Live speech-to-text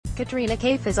Katrina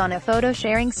Kaif is on a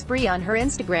photo-sharing spree on her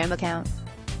Instagram account.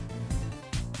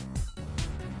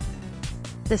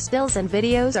 The stills and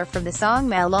videos are from the song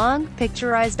Malong,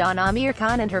 picturized on Amir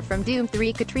Khan and her from Doom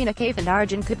 3 Katrina Kaif and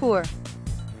Arjun Kapoor.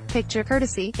 Picture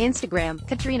courtesy, Instagram,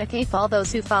 Katrina Kaif. All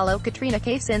those who follow Katrina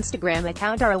Kaif's Instagram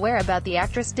account are aware about the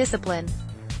actress' discipline.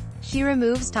 She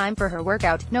removes time for her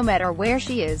workout, no matter where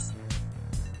she is.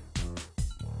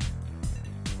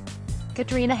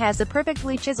 Katrina has a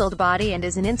perfectly chiseled body and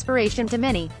is an inspiration to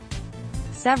many.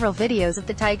 Several videos of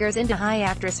the Tigers into High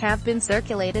actress have been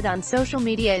circulated on social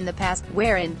media in the past,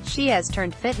 wherein she has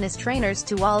turned fitness trainers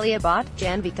to Alia Bhatt,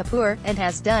 Jodi Kapoor, and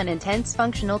has done intense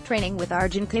functional training with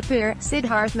Arjun Kapoor,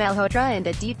 Siddharth Malhotra and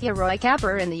Aditya Roy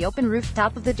Kapoor in the open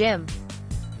rooftop of the gym.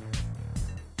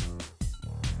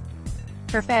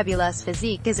 Her fabulous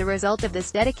physique is a result of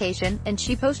this dedication, and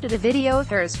she posted a video of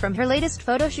hers from her latest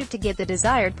photoshoot to get the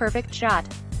desired perfect shot.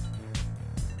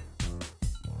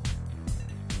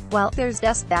 Well, there's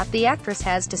dust that the actress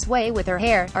has to sway with her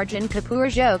hair. Arjun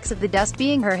Kapoor jokes of the dust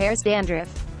being her hair's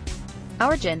dandruff.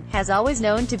 Arjun has always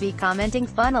known to be commenting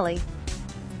funnily.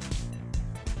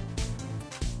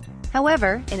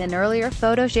 However, in an earlier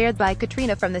photo shared by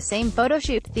Katrina from the same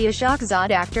photoshoot, the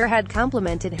Ashok-Zod actor had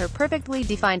complimented her perfectly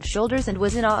defined shoulders and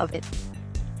was in awe of it.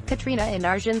 Katrina and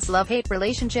Arjun's love-hate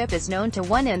relationship is known to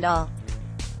one and all.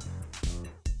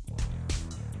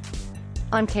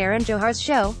 On Karan Johar's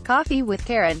show, Coffee with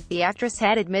Karan, the actress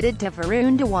had admitted to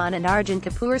Varun Dhawan and Arjun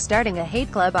Kapoor starting a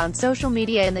hate club on social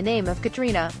media in the name of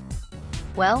Katrina.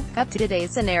 Well, cut to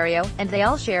today's scenario, and they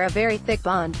all share a very thick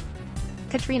bond.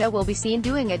 Katrina will be seen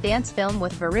doing a dance film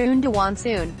with Varun Dhawan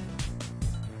soon.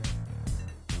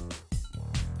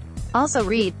 Also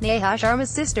read, Neha Sharma's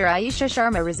sister Ayesha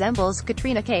Sharma resembles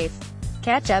Katrina Kaif.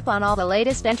 Catch up on all the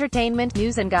latest entertainment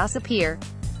news and gossip here.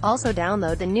 Also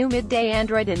download the new Midday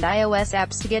Android and iOS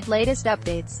apps to get latest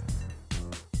updates.